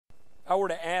I were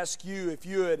to ask you if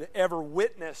you had ever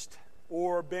witnessed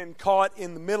or been caught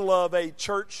in the middle of a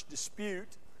church dispute,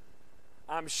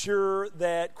 I'm sure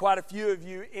that quite a few of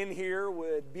you in here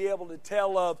would be able to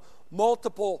tell of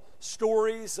multiple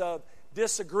stories of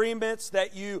disagreements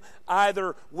that you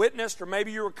either witnessed or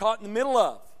maybe you were caught in the middle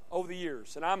of over the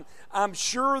years. And I'm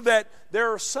sure that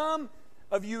there are some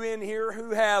of you in here who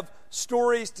have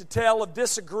stories to tell of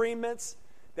disagreements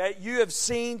that you have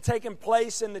seen taking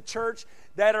place in the church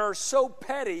that are so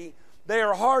petty they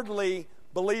are hardly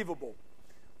believable.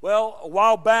 Well, a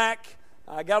while back,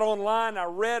 I got online, I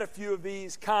read a few of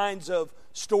these kinds of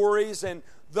stories, and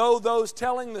though those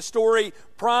telling the story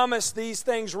promise these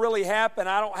things really happen,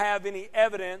 I don't have any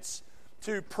evidence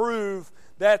to prove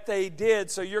that they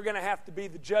did, so you're going to have to be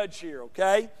the judge here,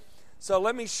 okay? So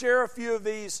let me share a few of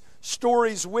these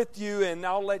stories with you, and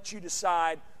I'll let you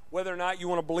decide whether or not you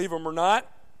want to believe them or not.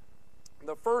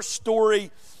 The first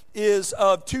story is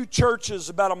of two churches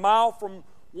about a mile from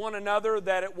one another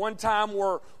that at one time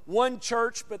were one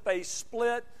church, but they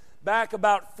split back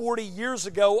about 40 years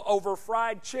ago over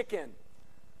fried chicken.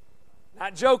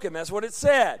 Not joking, that's what it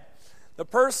said. The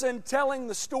person telling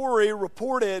the story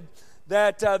reported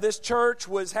that this church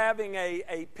was having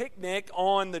a picnic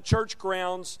on the church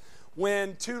grounds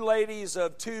when two ladies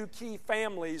of two key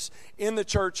families in the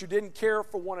church who didn't care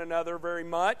for one another very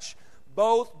much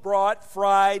both brought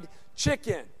fried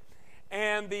chicken.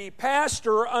 And the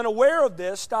pastor, unaware of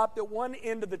this, stopped at one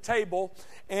end of the table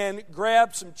and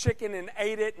grabbed some chicken and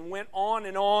ate it and went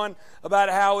on about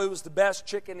how it was the best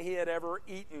chicken he had ever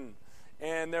eaten.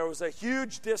 And there was a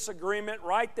huge disagreement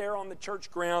right there on the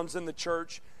church grounds, and the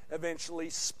church eventually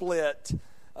split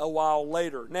a while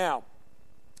later. Now,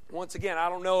 once again, I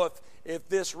don't know if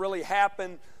this really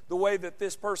happened the way that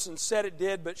this person said it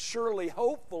did, but surely,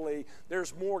 hopefully,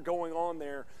 there's more going on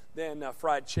there than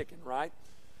fried chicken, right?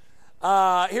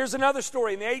 Here's another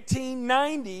story. In the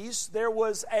 1890s, there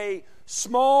was a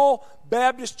small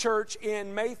Baptist church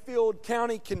in Mayfield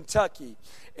County, Kentucky.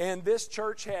 And this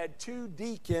church had two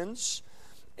deacons,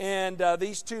 and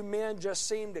these two men just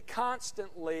seemed to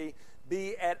constantly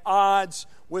be at odds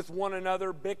with one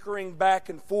another, bickering back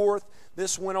and forth.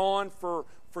 This went on for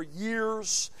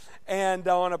years. And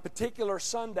on a particular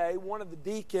Sunday, one of the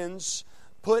deacons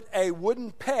put a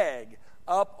wooden peg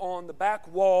up on the back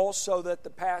wall so that the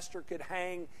pastor could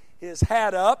hang his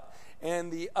hat up.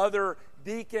 And the other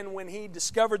deacon, when he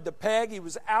discovered the peg, he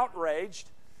was outraged.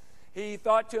 He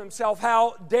thought to himself,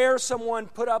 how dare someone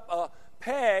put up a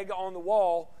peg on the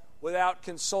wall without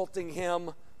consulting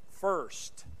him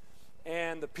first?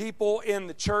 And the people in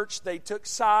the church, they took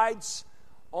sides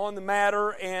on the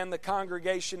matter, and the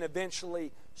congregation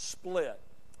eventually split.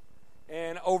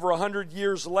 And over 100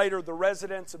 years later, the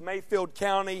residents of Mayfield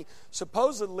County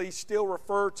supposedly still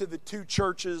refer to the two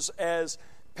churches as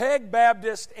Peg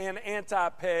Baptist and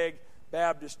Anti-Peg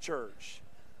Baptist Church.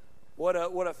 What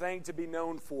a thing to be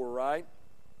known for, right?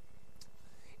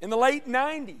 In the late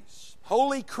 90s,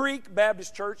 Holy Creek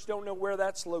Baptist Church, don't know where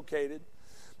that's located,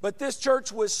 but this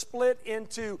church was split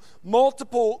into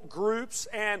multiple groups,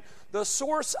 and the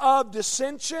source of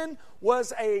dissension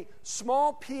was a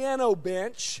small piano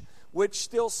bench which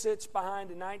still sits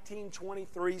behind a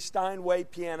 1923 Steinway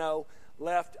piano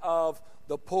left of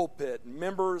the pulpit.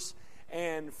 Members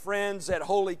and friends at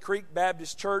Holy Creek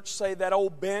Baptist Church say that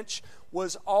old bench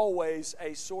was always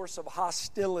a source of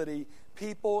hostility.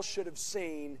 People should have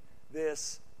seen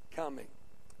this coming.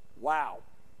 Wow.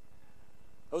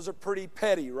 Those are pretty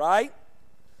petty, right?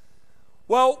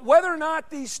 Well, whether or not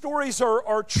these stories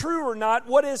are true or not,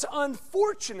 what is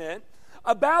unfortunate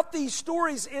about these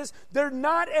stories is they're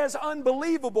not as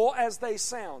unbelievable as they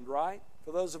sound, right?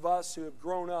 For those of us who have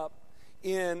grown up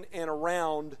in and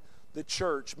around the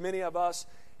church. Many of us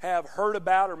have heard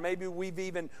about, or maybe we've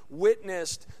even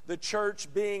witnessed, the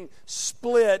church being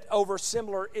split over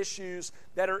similar issues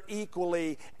that are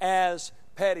equally as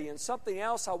petty. And something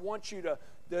else I want you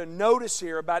to notice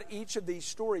here about each of these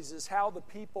stories is how the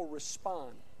people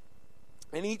respond.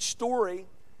 And each story,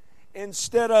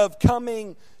 instead of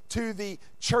coming to the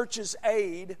church's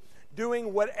aid,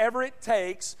 doing whatever it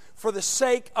takes for the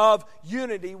sake of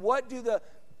unity, what do the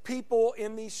people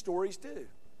in these stories do?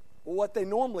 Well, what they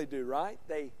normally do, right?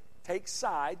 They take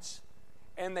sides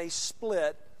and they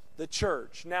split the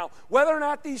church. Now, whether or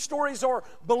not these stories are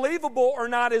believable or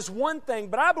not is one thing,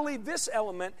 but I believe this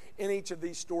element in each of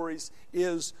these stories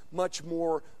is much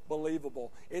more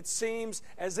believable. It seems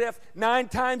as if 9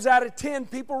 times out of 10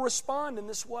 people respond in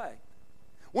this way.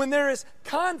 When there is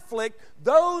conflict,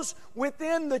 those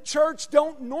within the church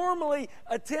don't normally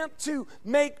attempt to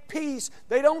make peace.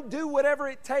 They don't do whatever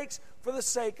it takes for the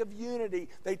sake of unity,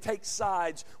 they take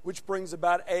sides, which brings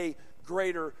about a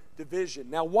greater division.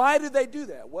 Now, why do they do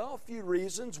that? Well, a few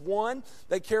reasons. One,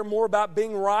 they care more about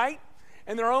being right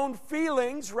and their own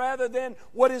feelings rather than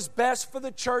what is best for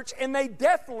the church, and they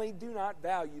definitely do not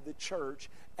value the church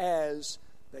as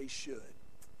they should.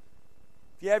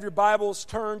 If you have your Bibles,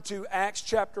 turn to Acts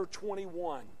chapter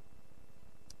 21.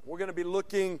 We're going to be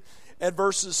looking at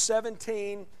verses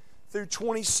 17 through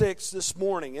 26 this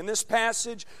morning. In this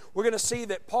passage, we're going to see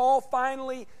that Paul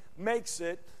finally makes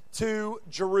it to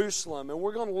Jerusalem. And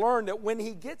we're going to learn that when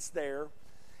he gets there,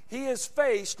 he is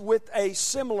faced with a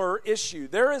similar issue.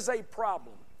 There is a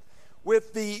problem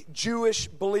with the Jewish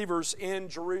believers in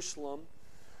Jerusalem,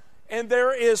 and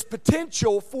there is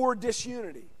potential for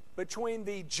disunity between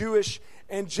the Jewish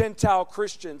and Gentile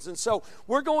Christians. And so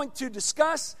we're going to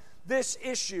discuss this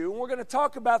issue, and we're going to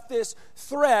talk about this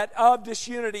threat of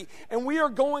disunity, and we are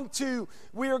going to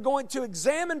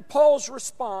examine Paul's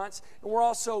response, and we're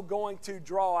also going to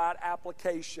draw out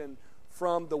application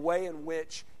from the way in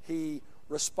which he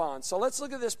responds. So let's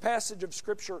look at this passage of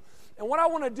Scripture, and what I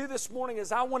want to do this morning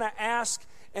is I want to ask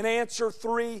and answer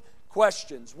three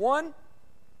questions. One,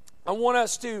 I want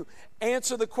us to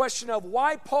answer the question of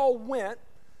why Paul went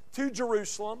to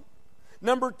Jerusalem.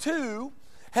 Number two,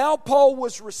 how Paul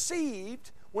was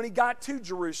received when he got to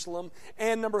Jerusalem.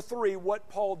 And number three, what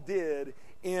Paul did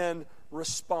in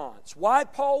response. Why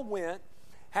Paul went,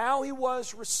 how he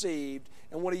was received,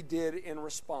 and what he did in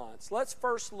response. Let's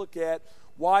first look at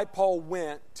why Paul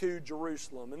went to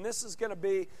Jerusalem. And this is going to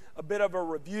be a bit of a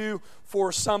review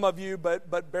for some of you,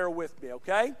 but bear with me,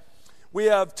 okay? We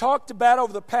have talked about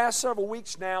over the past several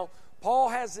weeks now, Paul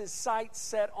has his sights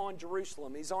set on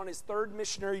Jerusalem. He's on his third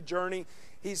missionary journey.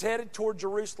 He's headed toward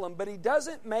Jerusalem, but he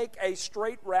doesn't make a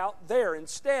straight route there.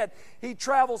 Instead, he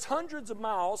travels hundreds of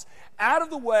miles out of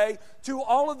the way to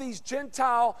all of these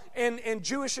Gentile and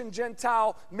Jewish and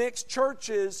Gentile mixed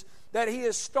churches that he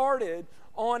has started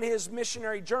on his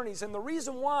missionary journeys. And the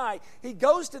reason why he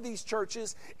goes to these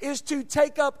churches is to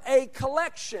take up a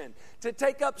collection, to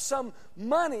take up some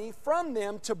money from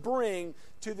them to bring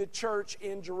to the church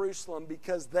in Jerusalem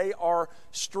because they are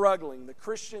struggling. The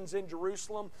Christians in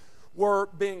Jerusalem were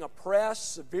being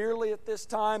oppressed severely at this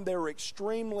time. They were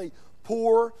extremely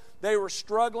poor. They were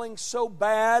struggling so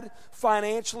bad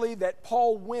financially that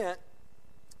Paul went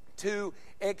to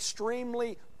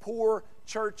extremely poor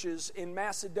churches in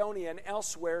Macedonia and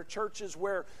elsewhere, churches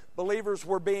where believers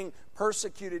were being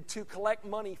persecuted, to collect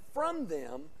money from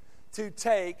them to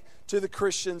take to the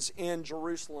Christians in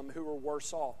Jerusalem who were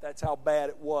worse off. That's how bad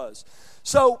it was.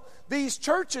 So these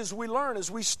churches, we learn as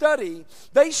we study,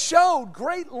 they showed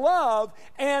great love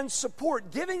and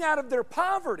support, giving out of their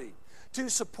poverty to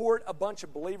support a bunch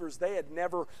of believers they had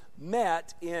never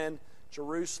met in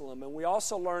Jerusalem. And we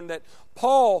also learned that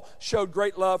Paul showed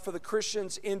great love for the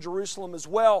Christians in Jerusalem as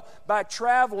well by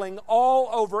traveling all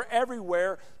over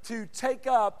everywhere to take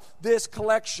up this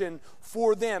collection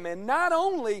for them. And not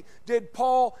only did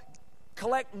Paul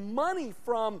collect money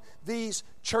from these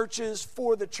churches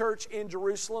for the church in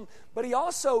Jerusalem, but he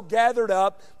also gathered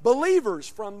up believers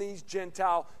from these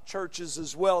Gentile churches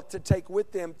as well to take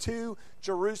with them to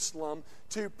Jerusalem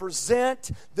to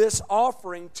present this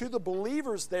offering to the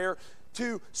believers there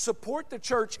to support the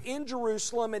church in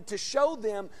Jerusalem and to show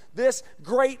them this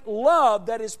great love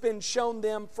that has been shown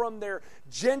them from their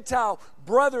Gentile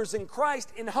brothers in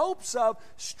Christ in hopes of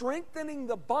strengthening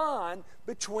the bond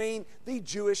between the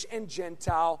Jewish and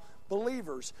Gentile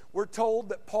believers. We're told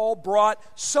that Paul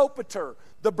brought Sopater,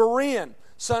 the Berean,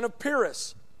 son of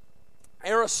Pyrrhus,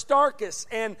 Aristarchus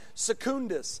and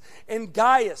Secundus, and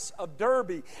Gaius of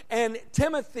Derbe, and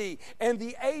Timothy, and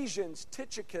the Asians,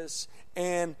 Tychicus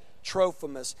and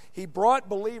Trophimus. He brought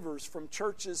believers from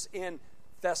churches in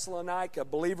Thessalonica,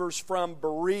 believers from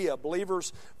Berea,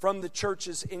 believers from the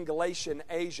churches in Galatia and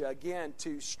Asia, again,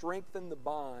 to strengthen the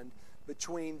bond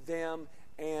between them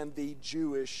and the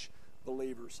Jewish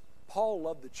believers. Paul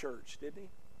loved the church, didn't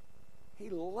he? He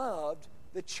loved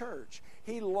the church.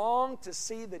 He longed to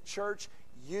see the church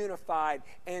unified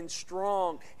and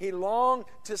strong. He longed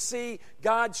to see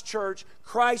God's church,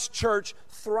 Christ's church,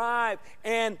 thrive,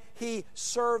 and he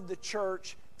served the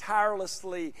church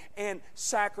tirelessly and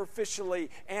sacrificially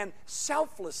and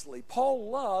selflessly.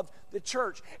 Paul loved the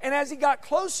church. And as he got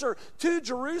closer to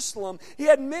Jerusalem, he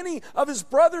had many of his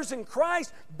brothers in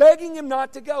Christ begging him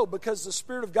not to go because the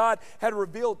Spirit of God had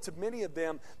revealed to many of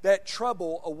them that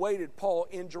trouble awaited Paul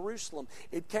in Jerusalem.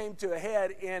 It came to a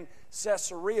head in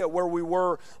Caesarea, where we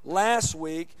were last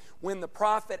week, when the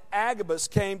prophet Agabus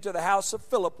came to the house of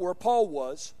Philip, where Paul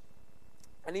was.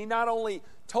 And he not only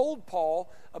told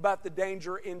Paul about the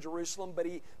danger in Jerusalem, but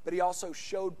he also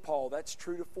showed Paul. That's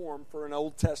true to form for an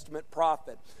Old Testament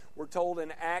prophet. We're told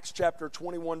in Acts chapter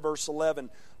 21, verse 11,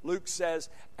 Luke says,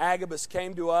 Agabus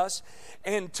came to us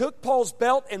and took Paul's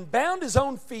belt and bound his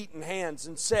own feet and hands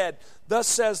and said, "Thus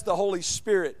says the Holy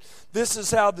Spirit, this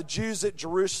is how the Jews at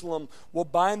Jerusalem will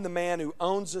bind the man who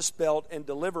owns this belt and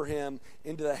deliver him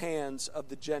into the hands of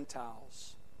the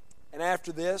Gentiles." And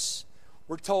after this,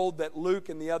 we're told that Luke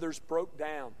and the others broke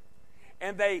down.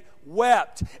 And they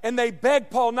wept. And they begged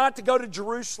Paul not to go to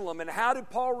Jerusalem. And how did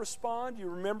Paul respond? You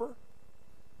remember?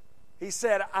 He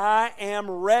said, "I am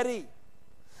ready,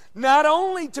 not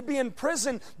only to be in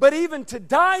prison, but even to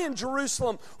die in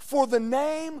Jerusalem for the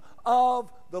name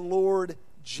of the Lord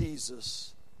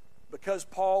Jesus." Because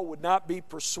Paul would not be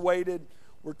persuaded,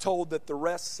 we're told that the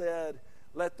rest said,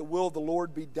 "Let the will of the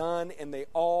Lord be done," and they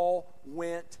all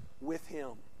went with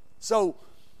him. So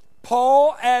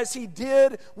Paul, as he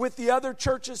did with the other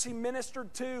churches he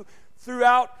ministered to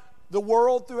throughout the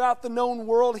world, throughout the known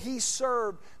world, he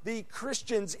served the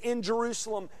Christians in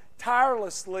Jerusalem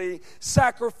tirelessly,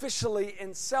 sacrificially,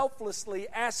 and selflessly,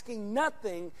 asking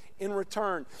nothing in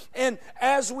return. And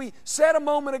as we said a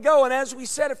moment ago, and as we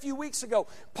said a few weeks ago,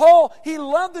 Paul, he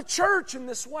loved the church in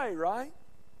this way, right?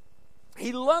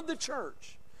 He loved the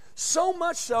church. So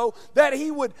much so that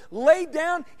he would lay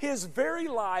down his very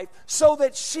life so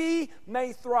that she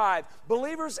may thrive.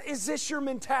 Believers, is this your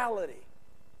mentality?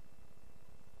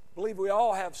 I believe we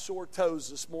all have sore toes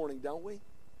this morning, don't we?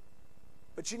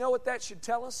 But you know what that should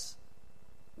tell us?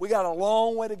 We got a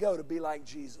long way to go to be like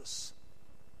Jesus.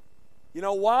 You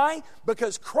know why?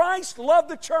 Because Christ loved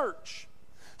the church.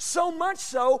 So much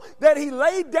so that he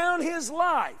laid down his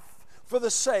life for the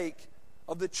sake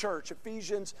of the church.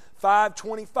 Ephesians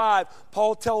 5:25,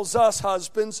 Paul tells us,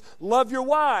 husbands, love your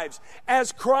wives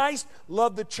as Christ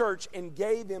loved the church and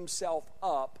gave himself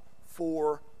up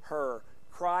for her.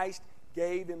 Christ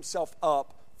gave himself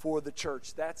up for the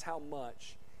church. That's how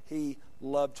much he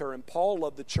loved her. And Paul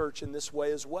loved the church in this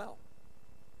way as well.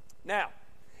 Now,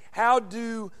 how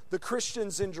do the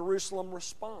Christians in Jerusalem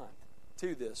respond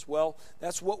to this? Well,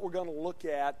 that's what we're going to look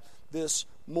at this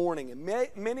morning. And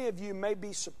many of you may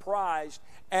be surprised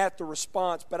at the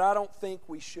response, but I don't think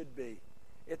we should be.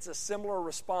 It's a similar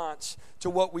response to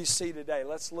what we see today.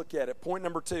 Let's look at it. Point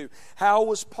number 2. How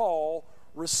was Paul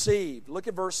received? Look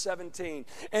at verse 17.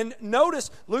 And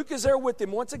notice, Luke is there with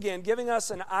him once again, giving us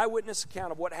an eyewitness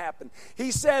account of what happened.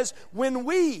 He says, "When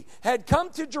we had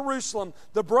come to Jerusalem,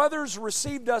 the brothers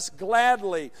received us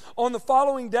gladly. On the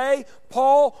following day,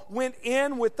 Paul went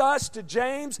in with us to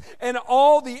James, and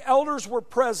all the elders were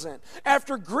present.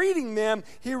 After greeting them,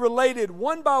 he related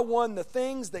one by one the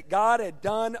things that God had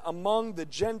done among the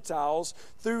Gentiles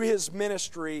through his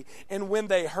ministry, and when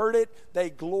they heard it, they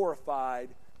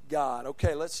glorified God."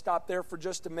 Okay, let's stop there for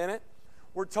just a minute.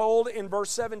 We're told in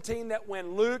verse 17 that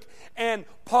when Luke and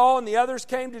Paul and the others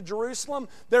came to Jerusalem,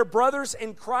 their brothers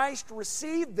in Christ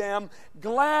received them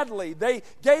gladly. They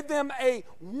gave them a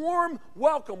warm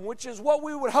welcome, which is what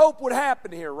we would hope would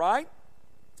happen here, right?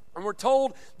 And we're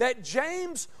told that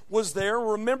James was there.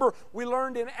 Remember, we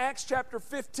learned in Acts chapter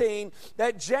 15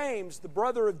 that James, the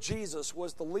brother of Jesus,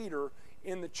 was the leader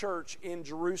in the church in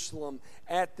Jerusalem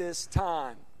at this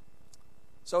time.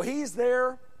 So he's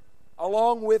there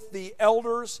along with the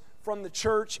elders from the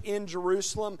church in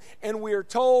Jerusalem, and we are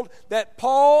told that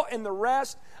Paul and the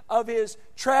rest of his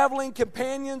traveling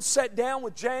companions sat down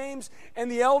with James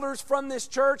and the elders from this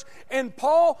church, and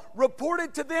Paul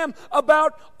reported to them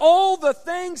about all the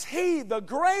things he, the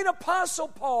great apostle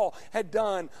Paul, had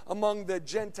done among the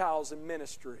Gentiles in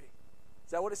ministry.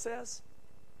 Is that what it says?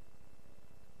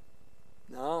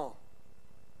 No.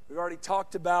 We've already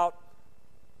talked about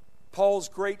Paul's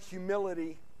great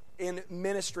humility in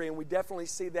ministry, and we definitely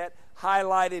see that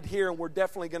highlighted here, and we're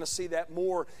definitely going to see that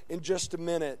more in just a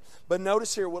minute. But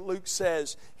notice here what Luke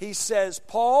says. He says,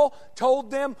 Paul told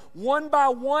them one by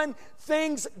one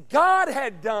things God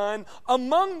had done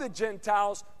among the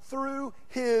Gentiles through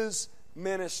his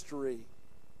ministry.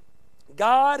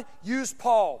 God used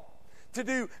Paul to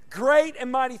do great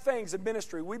and mighty things in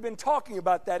ministry. We've been talking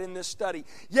about that in this study.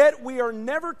 Yet we are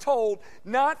never told,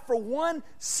 not for 1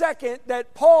 second,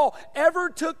 that Paul ever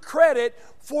took credit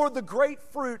for the great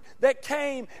fruit that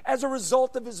came as a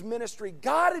result of his ministry.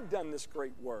 God had done this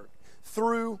great work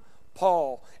through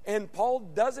Paul. And Paul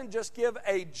doesn't just give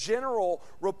a general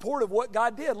report of what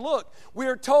God did. Look, we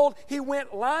are told he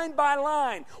went line by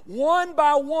line, one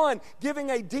by one, giving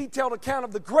a detailed account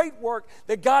of the great work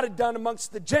that God had done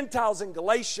amongst the Gentiles in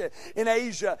Galatia, in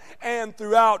Asia, and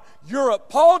throughout Europe.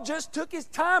 Paul just took his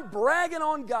time bragging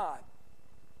on God.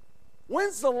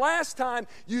 When's the last time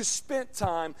you spent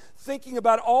time thinking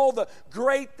about all the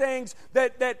great things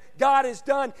that God has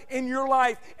done in your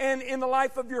life and in the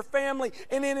life of your family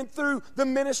and in and through the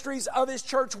ministries of His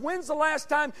church? When's the last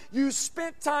time you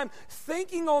spent time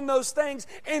thinking on those things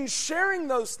and sharing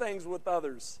those things with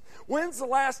others? When's the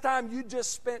last time you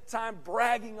just spent time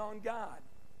bragging on God?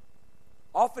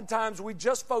 Oftentimes we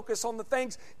just focus on the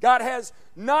things God has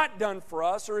not done for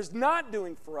us or is not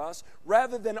doing for us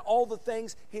rather than all the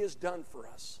things He has done for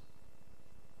us.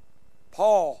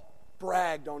 Paul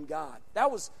bragged on God.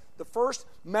 That was the first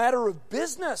matter of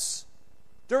business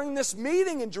during this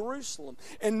meeting in Jerusalem.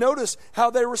 And notice how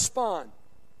they respond.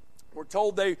 We're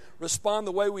told they respond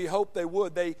the way we hope they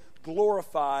would. They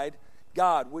glorified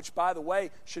God, which, by the way,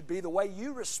 should be the way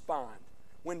you respond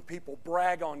when people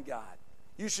brag on God.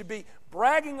 You should be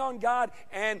bragging on God,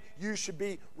 and you should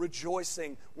be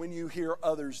rejoicing when you hear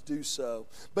others do so.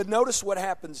 But notice what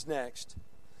happens next.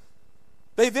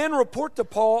 They then report to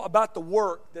Paul about the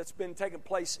work that's been taking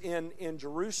place in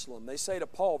Jerusalem. They say to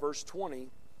Paul, verse 20,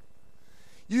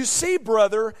 "You see,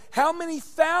 brother, how many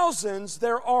thousands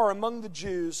there are among the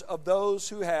Jews of those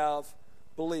who have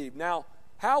believed." Now,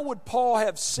 how would Paul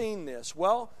have seen this?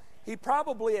 Well, he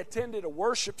probably attended a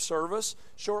worship service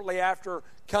shortly after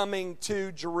coming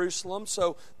to Jerusalem,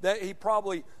 so that he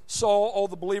probably saw all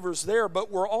the believers there. But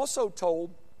we're also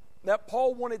told that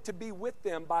Paul wanted to be with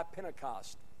them by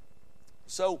Pentecost.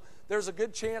 So there's a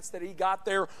good chance that he got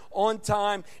there on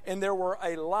time, and there were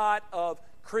a lot of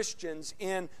Christians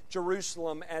in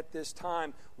Jerusalem at this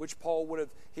time, which Paul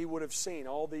would have seen,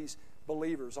 all these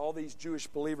believers, all these Jewish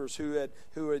believers who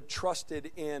had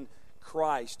trusted in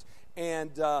Christ.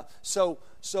 And so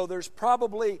there's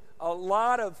probably a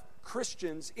lot of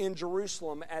Christians in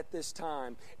Jerusalem at this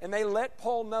time. And they let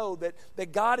Paul know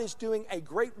that God is doing a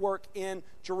great work in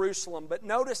Jerusalem. But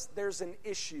notice there's an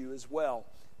issue as well.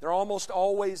 There almost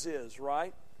always is,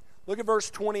 right? Look at verse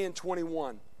 20 and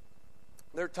 21.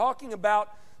 They're talking about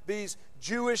these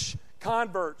Jewish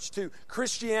converts to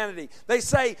Christianity. They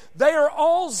say, they are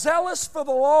all zealous for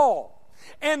the law.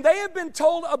 And they have been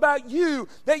told about you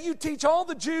that you teach all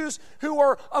the Jews who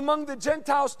are among the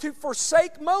Gentiles to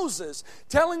forsake Moses,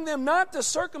 telling them not to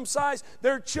circumcise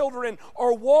their children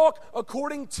or walk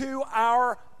according to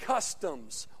our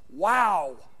customs.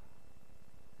 Wow.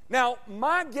 Now,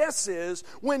 my guess is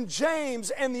when James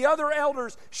and the other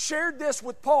elders shared this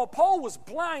with Paul, Paul was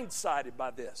blindsided by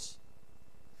this.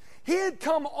 He had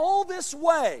come all this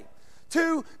way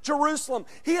to Jerusalem.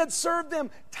 He had served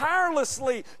them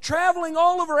tirelessly, traveling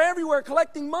all over everywhere,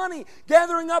 collecting money,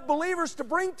 gathering up believers to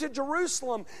bring to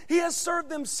Jerusalem. He has served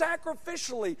them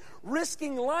sacrificially,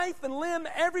 risking life and limb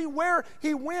everywhere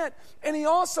he went. And he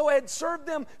also had served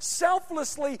them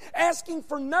selflessly, asking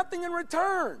for nothing in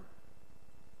return.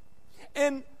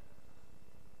 And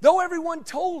though everyone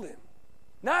told him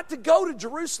not to go to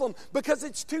Jerusalem because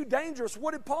it's too dangerous,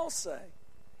 what did Paul say?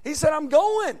 He said, I'm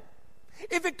going.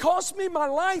 If it costs me my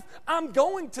life, I'm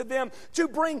going to them to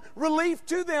bring relief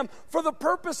to them for the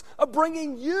purpose of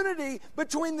bringing unity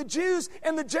between the Jews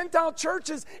and the Gentile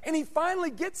churches. And he finally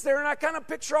gets there, and I kind of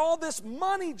picture all this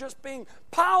money just being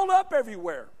piled up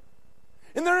everywhere.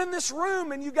 And they're in this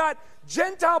room, and you got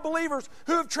Gentile believers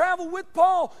who have traveled with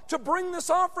Paul to bring this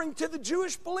offering to the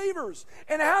Jewish believers.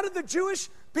 And how did the Jewish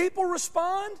people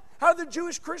respond? How did the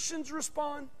Jewish Christians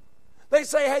respond? They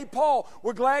say, hey, Paul,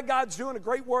 we're glad God's doing a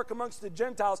great work amongst the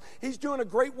Gentiles. He's doing a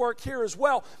great work here as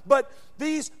well. But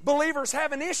these believers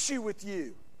have an issue with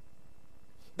you.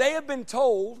 They have been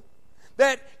told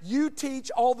that you teach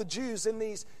all the Jews in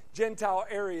these Gentile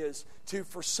areas to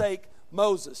forsake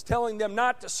Moses, telling them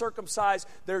not to circumcise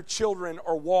their children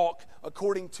or walk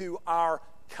according to our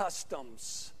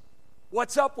customs.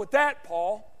 What's up with that,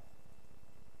 Paul?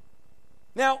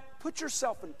 Now, put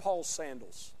yourself in Paul's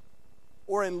sandals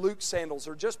or in Luke's sandals,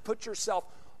 or just put yourself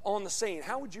on the scene.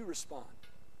 How would you respond?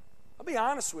 I'll be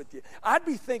honest with you. I'd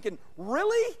be thinking,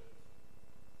 really?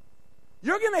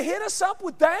 You're going to hit us up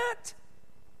with that?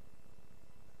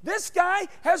 This guy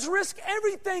has risked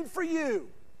everything for you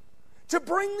to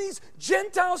bring these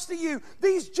Gentiles to you.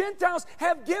 These Gentiles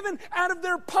have given out of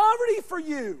their poverty for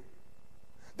you.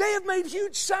 They have made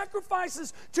huge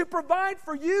sacrifices to provide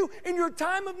for you in your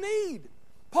time of need.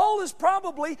 Paul is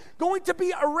probably going to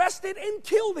be arrested and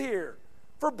killed here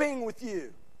for being with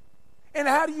you. And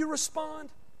how do you respond?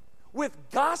 With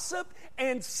gossip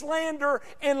and slander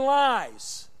and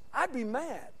lies. I'd be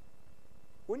mad.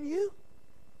 Wouldn't you?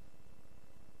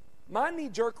 My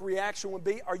knee-jerk reaction would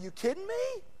be, are you kidding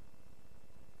me?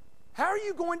 How are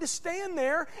you going to stand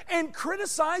there and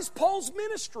criticize Paul's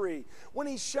ministry when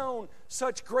he's shown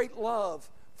such great love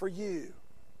for you?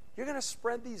 You're going to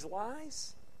spread these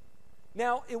lies?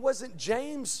 Now, it wasn't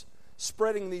James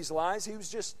spreading these lies. He was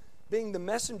just being the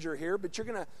messenger here. But you're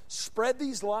going to spread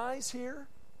these lies here?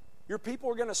 Your people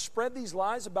are going to spread these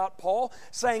lies about Paul,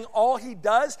 saying all he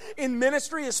does in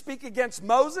ministry is speak against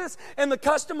Moses and the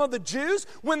custom of the Jews,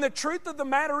 when the truth of the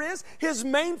matter is his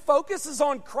main focus is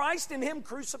on Christ and Him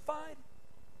crucified?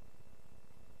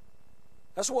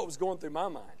 That's what was going through my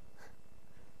mind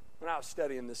when I was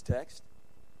studying this text.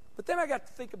 But then I got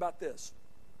to think about this.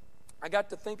 I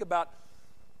got to think about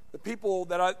the people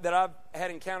that I've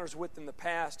had encounters with in the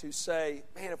past who say,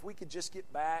 man, if we could just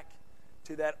get back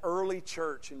to that early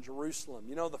church in Jerusalem,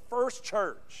 the first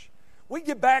church, we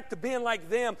get back to being like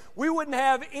them, we wouldn't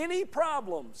have any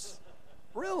problems.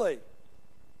 Really.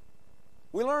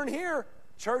 We learn here,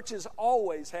 churches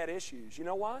always had issues. You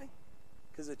know why?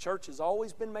 Because the church has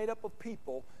always been made up of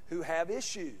people who have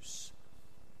issues.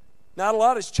 Not a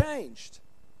lot has changed.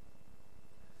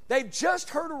 They've just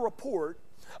heard a report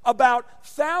about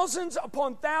thousands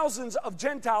upon thousands of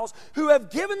Gentiles who have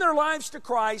given their lives to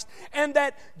Christ, and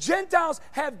that Gentiles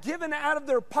have given out of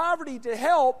their poverty to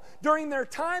help during their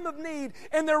time of need.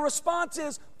 And their response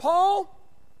is, Paul,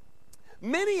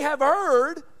 many have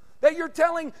heard that you're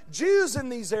telling Jews in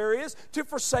these areas to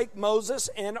forsake Moses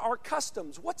and our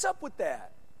customs. What's up with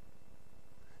that?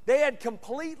 They had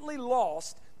completely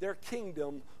lost their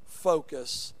kingdom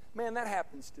focus. Man, that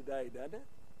happens today, doesn't it?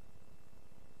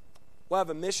 We'll have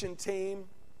a mission team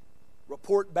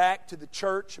report back to the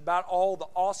church about all the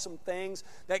awesome things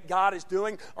that God is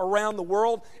doing around the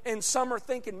world. And some are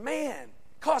thinking, man,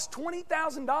 it cost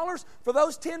 $20,000 for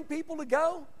those 10 people to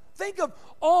go? Think of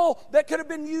all that could have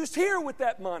been used here with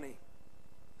that money.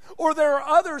 Or there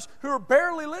are others who are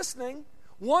barely listening,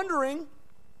 wondering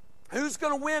who's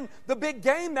going to win the big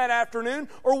game that afternoon,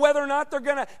 or whether or not they're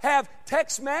going to have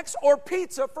Tex-Mex or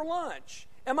pizza for lunch.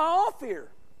 Am I off here?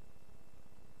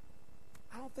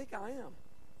 I don't think I am.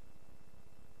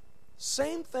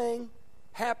 Same thing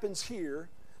happens here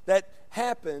that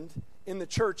happened in the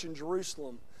church in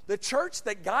Jerusalem. The church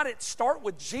that got its start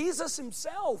with Jesus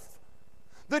Himself.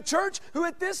 The church who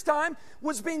at this time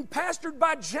was being pastored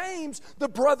by James, the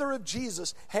brother of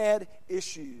Jesus, had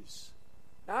issues.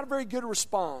 Not a very good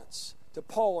response to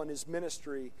Paul and his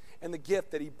ministry and the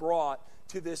gift that he brought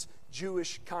to this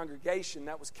Jewish congregation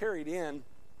that was carried in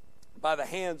by the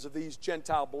hands of these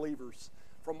Gentile believers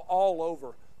from all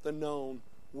over the known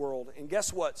world. And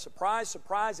guess what? Surprise,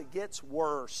 surprise, it gets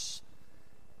worse.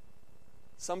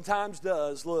 Sometimes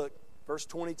does. Look, verse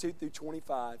 22 through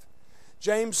 25.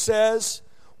 James says,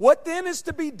 "What then is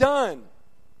to be done?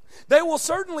 They will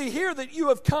certainly hear that you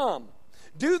have come.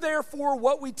 Do therefore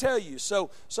what we tell you." So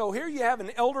here you have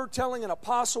an elder telling an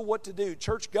apostle what to do.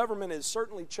 Church government has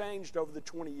certainly changed over the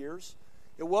 20 years.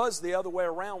 It was the other way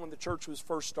around when the church was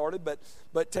first started,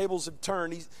 but tables have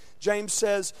turned. James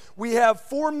says, "We have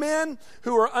 4 men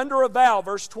who are under a vow,"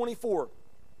 verse 24.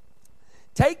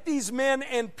 "Take these men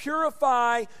and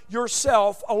purify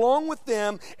yourself along with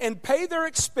them, and pay their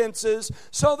expenses,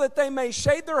 so that they may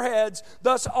shave their heads.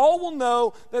 Thus all will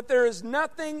know that there is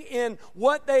nothing in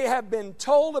what they have been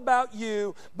told about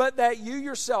you, but that you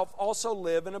yourself also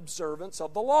live in observance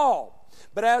of the law.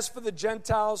 But as for the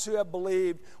Gentiles who have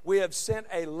believed, we have sent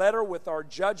a letter with our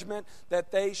judgment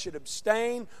that they should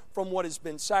abstain from what has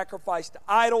been sacrificed to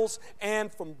idols,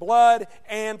 and from blood,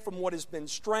 and from what has been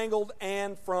strangled,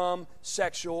 and from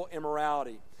sexual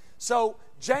immorality." So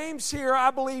James here, I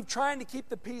believe, trying to keep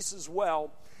the peace as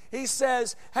well, he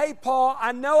says, hey, Paul,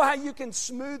 I know how you can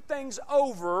smooth things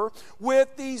over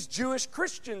with these Jewish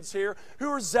Christians here who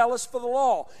are zealous for the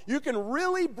law. You can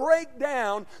really break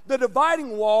down the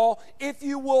dividing wall if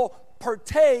you will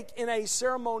partake in a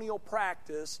ceremonial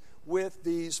practice with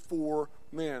these 4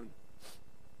 men.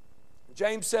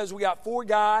 James says we got 4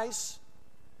 guys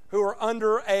who are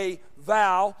under a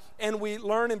vow, and we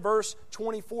learn in verse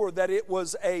 24 that it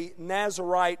was a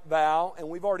Nazirite vow, and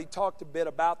we've already talked a bit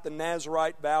about the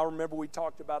Nazirite vow. Remember, we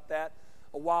talked about that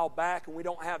a while back, and we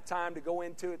don't have time to go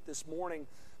into it this morning,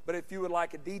 but if you would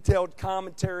like a detailed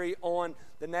commentary on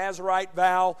the Nazirite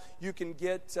vow, you can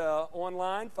get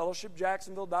online,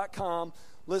 fellowshipjacksonville.com,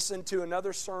 listen to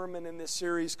another sermon in this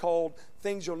series called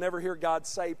Things You'll Never Hear God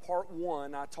Say, Part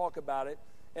 1. I talk about it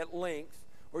at length.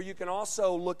 Or you can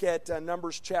also look at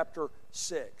Numbers chapter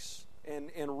 6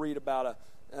 and read about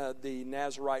the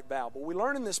Nazirite vow. But we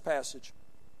learn in this passage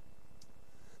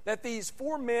that these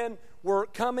 4 men were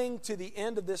coming to the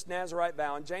end of this Nazirite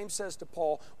vow. And James says to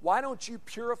Paul, why don't you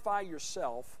purify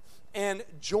yourself and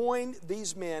join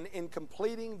these men in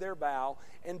completing their vow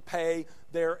and pay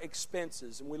their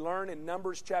expenses. And we learn in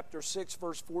Numbers chapter 6,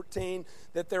 verse 14,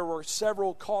 that there were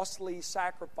several costly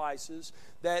sacrifices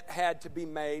that had to be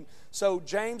made. So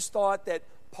James thought that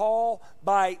Paul,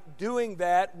 by doing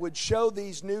that, would show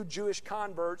these new Jewish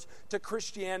converts to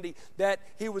Christianity that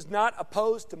he was not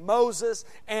opposed to Moses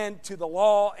and to the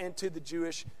law and to the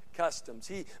Jewish customs.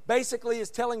 He basically is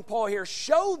telling Paul here,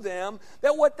 show them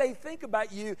that what they think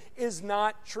about you is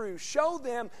not true. Show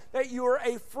them that you are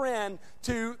a friend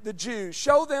to the Jews.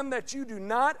 Show them that you do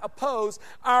not oppose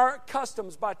our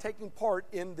customs by taking part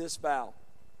in this vow.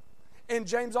 And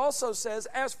James also says,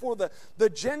 as for the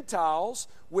Gentiles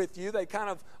with you, they kind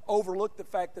of overlooked the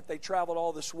fact that they traveled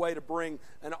all this way to bring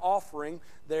an offering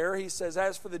there. He says,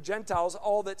 as for the Gentiles,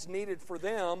 all that's needed for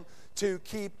them to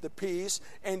keep the peace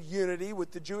and unity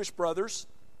with the Jewish brothers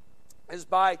is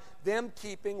by them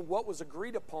keeping what was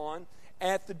agreed upon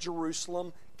at the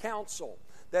Jerusalem Council,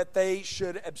 that they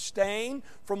should abstain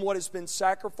from what has been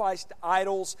sacrificed to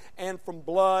idols and from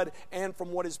blood and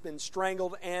from what has been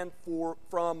strangled and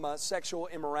from sexual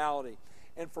immorality.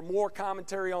 And for more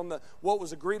commentary on what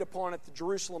was agreed upon at the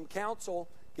Jerusalem Council,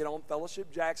 get on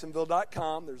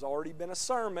fellowshipjacksonville.com. There's already been a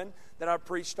sermon that I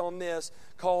preached on this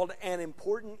called An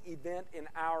Important Event in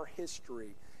Our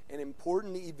History. An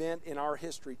important event in our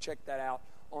history. Check that out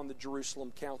on the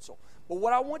Jerusalem Council. But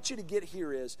what I want you to get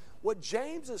here is what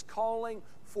James is calling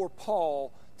for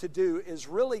Paul to do is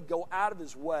really go out of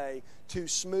his way to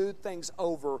smooth things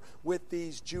over with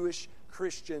these Jewish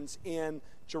Christians in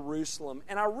Jerusalem.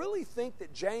 And I really think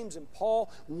that James and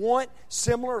Paul want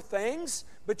similar things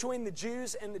between the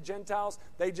Jews and the Gentiles.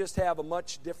 They just have a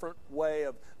much different way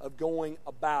of going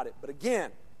about it. But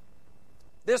again,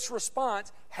 this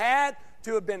response had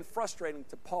to have been frustrating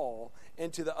to Paul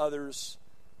and to the others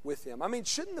with him. I mean,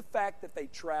 shouldn't the fact that they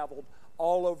traveled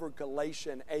all over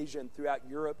Galatia and Asia and throughout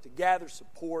Europe to gather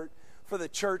support for the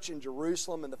church in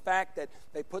Jerusalem, and the fact that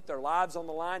they put their lives on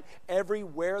the line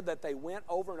everywhere that they went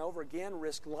over and over again,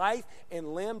 risked life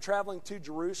and limb traveling to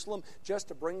Jerusalem just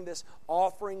to bring this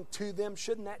offering to them,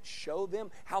 shouldn't that show them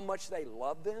how much they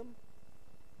love them?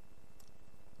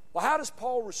 Well, how does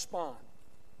Paul respond?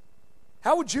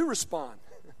 How would you respond?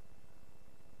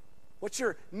 What's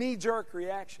your knee-jerk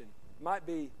reaction? It might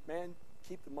be, man,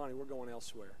 keep the money, we're going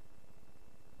elsewhere.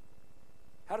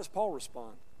 How does Paul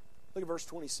respond? Look at verse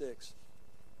 26.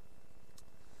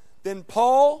 Then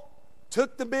Paul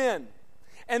took the men,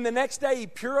 and the next day he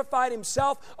purified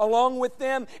himself along with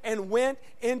them and went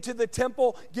into the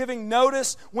temple, giving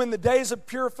notice when the days of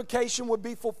purification would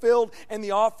be fulfilled and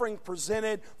the offering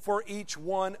presented for each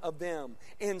one of them.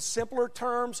 In simpler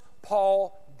terms,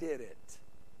 Paul did it.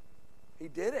 He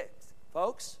did it,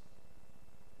 folks.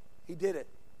 He did it.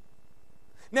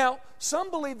 Now,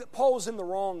 some believe that Paul was in the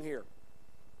wrong here.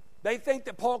 They think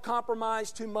that Paul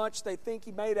compromised too much. They think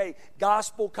he made a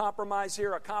gospel compromise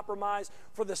here, a compromise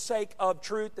for the sake of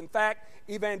truth. In fact,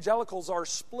 evangelicals are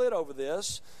split over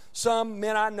this. Some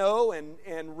men I know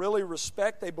and really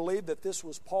respect, they believe that this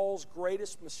was Paul's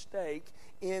greatest mistake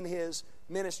in his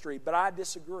ministry. But I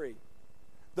disagree.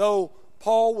 Though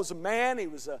Paul was a man, he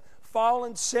was a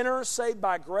fallen sinner saved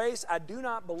by grace, I do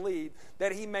not believe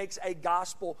that he makes a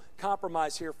gospel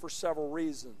compromise here for several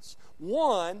reasons.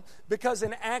 One, because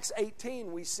in Acts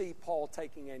 18 we see Paul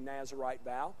taking a Nazirite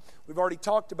vow. We've already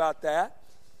talked about that.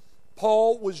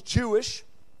 Paul was Jewish.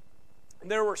 And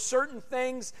there were certain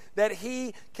things that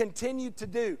he continued to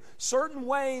do. Certain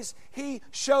ways he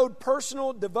showed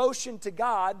personal devotion to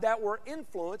God that were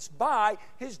influenced by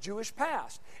his Jewish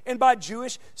past and by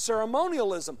Jewish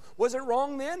ceremonialism. Was it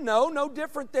wrong then? No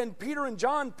different than Peter and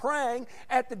John praying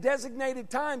at the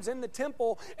designated times in the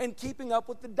temple and keeping up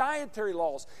with the dietary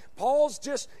laws. Paul's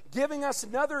just giving us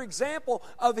another example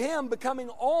of him becoming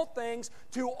all things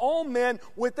to all men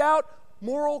without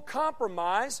moral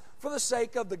compromise for the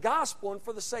sake of the gospel and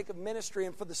for the sake of ministry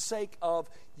and for the sake of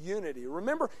unity.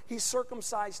 Remember, he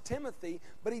circumcised Timothy,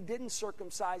 but he didn't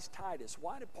circumcise Titus.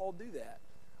 Why did Paul do that?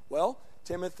 Well,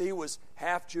 Timothy was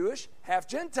half Jewish, half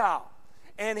Gentile.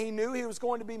 And he knew he was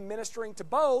going to be ministering to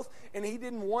both, and he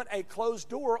didn't want a closed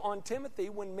door on Timothy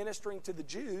when ministering to the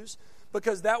Jews,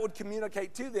 because that would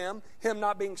communicate to them, him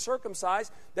not being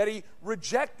circumcised, that he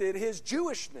rejected his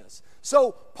Jewishness.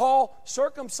 So Paul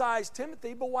circumcised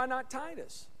Timothy, but why not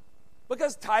Titus?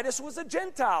 Because Titus was a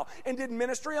Gentile and did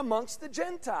ministry amongst the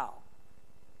Gentile.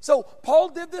 So Paul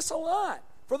did this a lot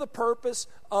for the purpose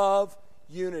of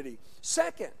unity.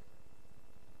 Second,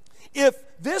 if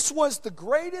this was the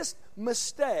greatest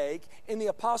mistake in the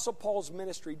Apostle Paul's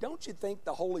ministry, don't you think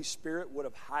the Holy Spirit would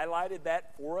have highlighted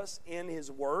that for us in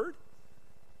His Word?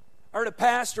 I heard a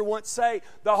pastor once say,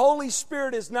 the Holy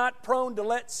Spirit is not prone to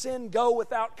let sin go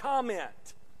without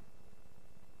comment.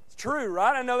 It's true,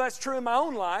 right? I know that's true in my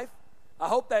own life. I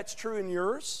hope that's true in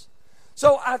yours.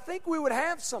 So I think we would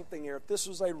have something here if this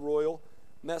was a royal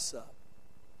mess up.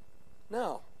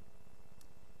 No.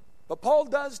 But Paul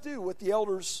does do what the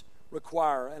elders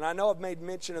require. And I know I've made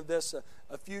mention of this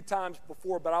a few times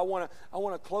before, but I want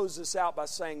to close this out by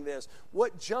saying this.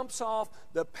 What jumps off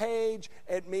the page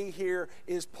at me here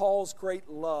is Paul's great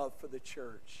love for the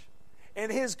church.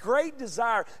 And his great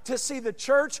desire to see the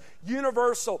church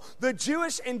universal, the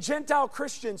Jewish and Gentile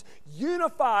Christians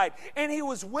unified. And he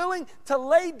was willing to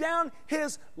lay down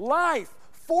his life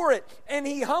for it. And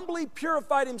he humbly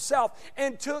purified himself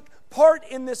and took part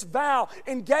in this vow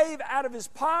and gave out of his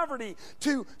poverty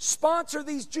to sponsor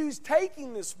these Jews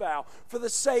taking this vow for the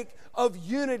sake of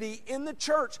unity in the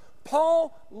church.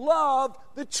 Paul loved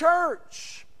the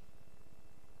church.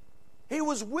 He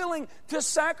was willing to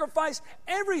sacrifice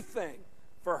everything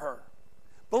for her.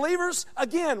 Believers,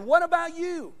 again, what about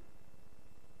you?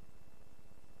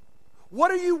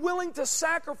 What are you willing to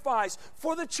sacrifice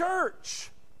for the church?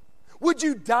 Would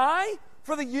you die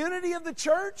for the unity of the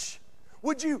church?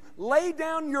 Would you lay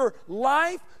down your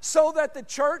life so that the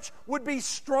church would be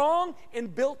strong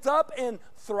and built up and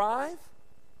thrive?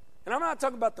 And I'm not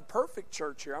talking about the perfect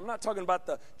church here. I'm not talking about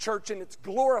the church in its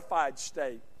glorified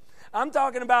state. I'm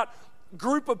talking about a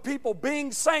group of people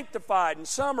being sanctified, and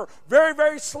some are very,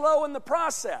 very slow in the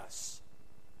process.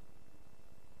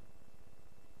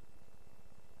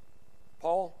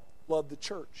 Paul loved the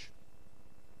church.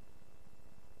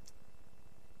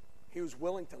 He was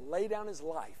willing to lay down his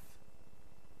life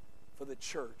for the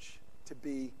church to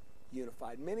be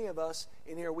unified. Many of us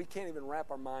in here, we can't even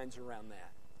wrap our minds around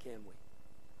that, can we?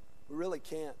 We really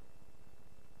can't.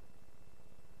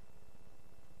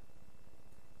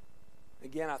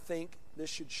 Again, I think this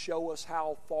should show us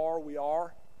how far we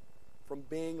are from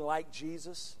being like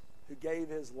Jesus, who gave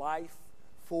his life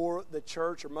for the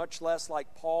church, or much less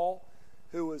like Paul,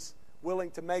 who was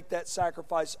willing to make that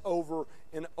sacrifice over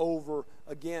and over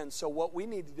again. So what we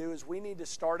need to do is we need to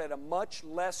start at a much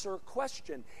lesser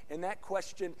question. And that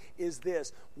question is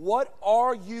this: what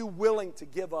are you willing to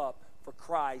give up for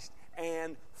Christ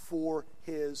and for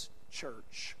his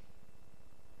church?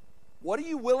 What are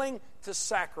you willing to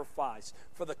sacrifice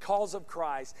for the cause of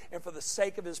Christ and for the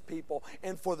sake of his people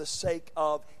and for the sake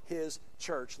of his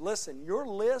church? Listen, your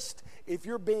list, if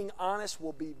you're being honest,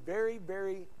 will be very,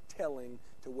 very telling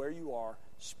to where you are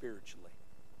spiritually.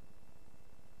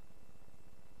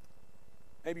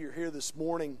 Maybe you're here this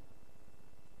morning.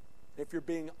 If you're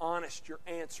being honest, your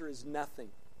answer is nothing.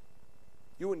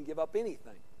 You wouldn't give up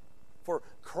anything for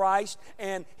Christ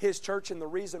and his church, and the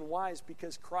reason why is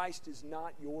because Christ is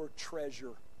not your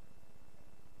treasure.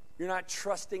 You're not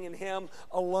trusting in him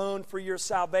alone for your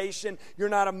salvation. You're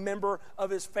not a member of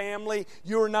his family.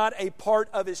 You're not a part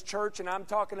of his church, and I'm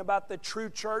talking about the true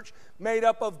church made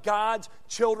up of God's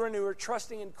children who are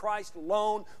trusting in Christ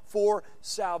alone for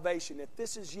salvation. If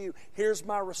this is you, here's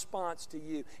my response to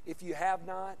you. If you have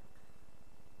not,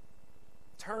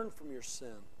 turn from your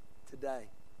sin today.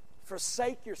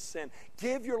 Forsake your sin.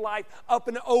 Give your life up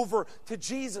and over to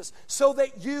Jesus so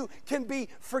that you can be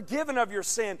forgiven of your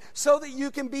sin, so that you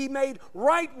can be made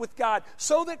right with God,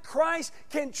 so that Christ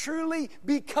can truly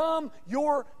become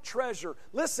your treasure.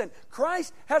 Listen,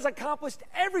 Christ has accomplished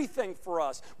everything for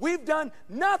us. We've done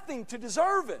nothing to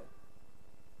deserve it.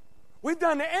 We've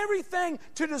done everything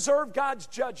to deserve God's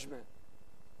judgment.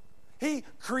 He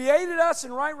created us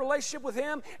in right relationship with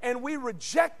him, and we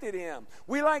rejected him.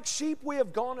 We, like sheep, we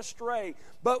have gone astray.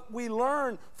 But we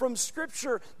learn from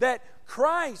Scripture that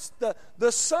Christ,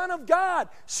 the Son of God,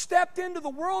 stepped into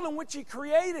the world in which he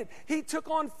created. He took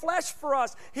on flesh for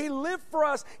us. He lived for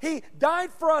us. He died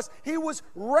for us. He was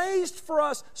raised for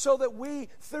us so that we,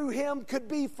 through him, could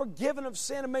be forgiven of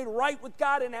sin and made right with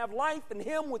God and have life in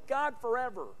him with God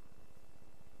forever.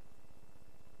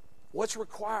 What's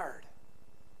required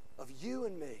of you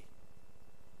and me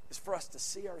is for us to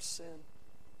see our sin,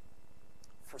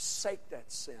 forsake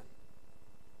that sin,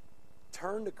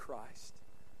 turn to Christ,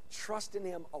 trust in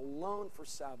him alone for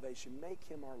salvation, make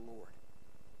him our Lord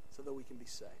so that we can be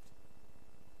saved.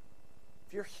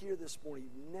 If you're here this morning,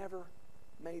 you've never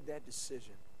made that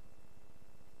decision,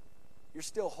 you're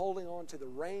still holding on to the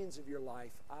reins of your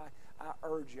life, I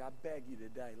urge you, I beg you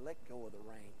today, let go of the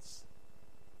reins.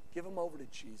 Give them over to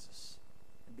Jesus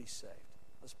and be saved.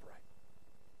 Let's pray.